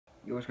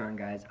Yo, what's going on,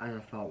 guys? As I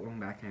thought,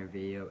 welcome back to another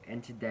video.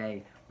 And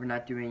today we're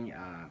not doing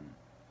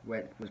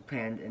what was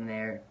planned in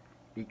there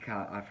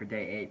because for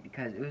day 8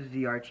 because it was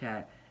VR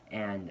chat,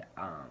 and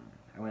I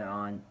went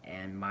on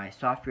and my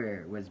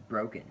software was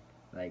broken.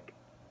 Like,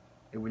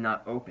 it would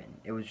not open.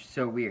 It was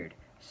so weird.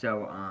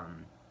 So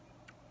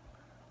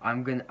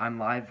I'm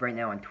live right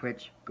now on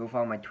Twitch. Go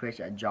follow my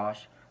Twitch at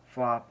Josh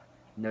Flop,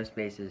 no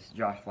spaces,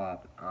 Josh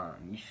Flop.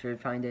 You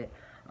should find it.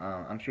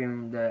 I'm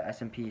streaming the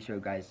SMP, so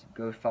guys,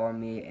 go follow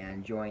me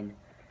and join.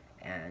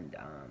 And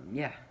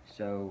yeah,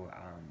 so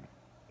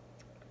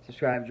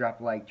subscribe, drop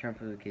a like, turn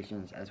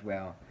notifications as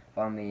well.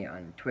 Follow me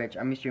on Twitch.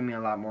 I'm streaming a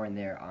lot more in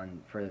there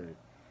on for the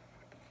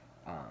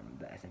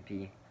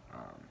SMP.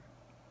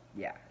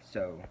 Yeah,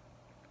 so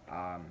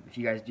if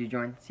you guys do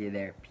join, see you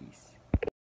there. Peace.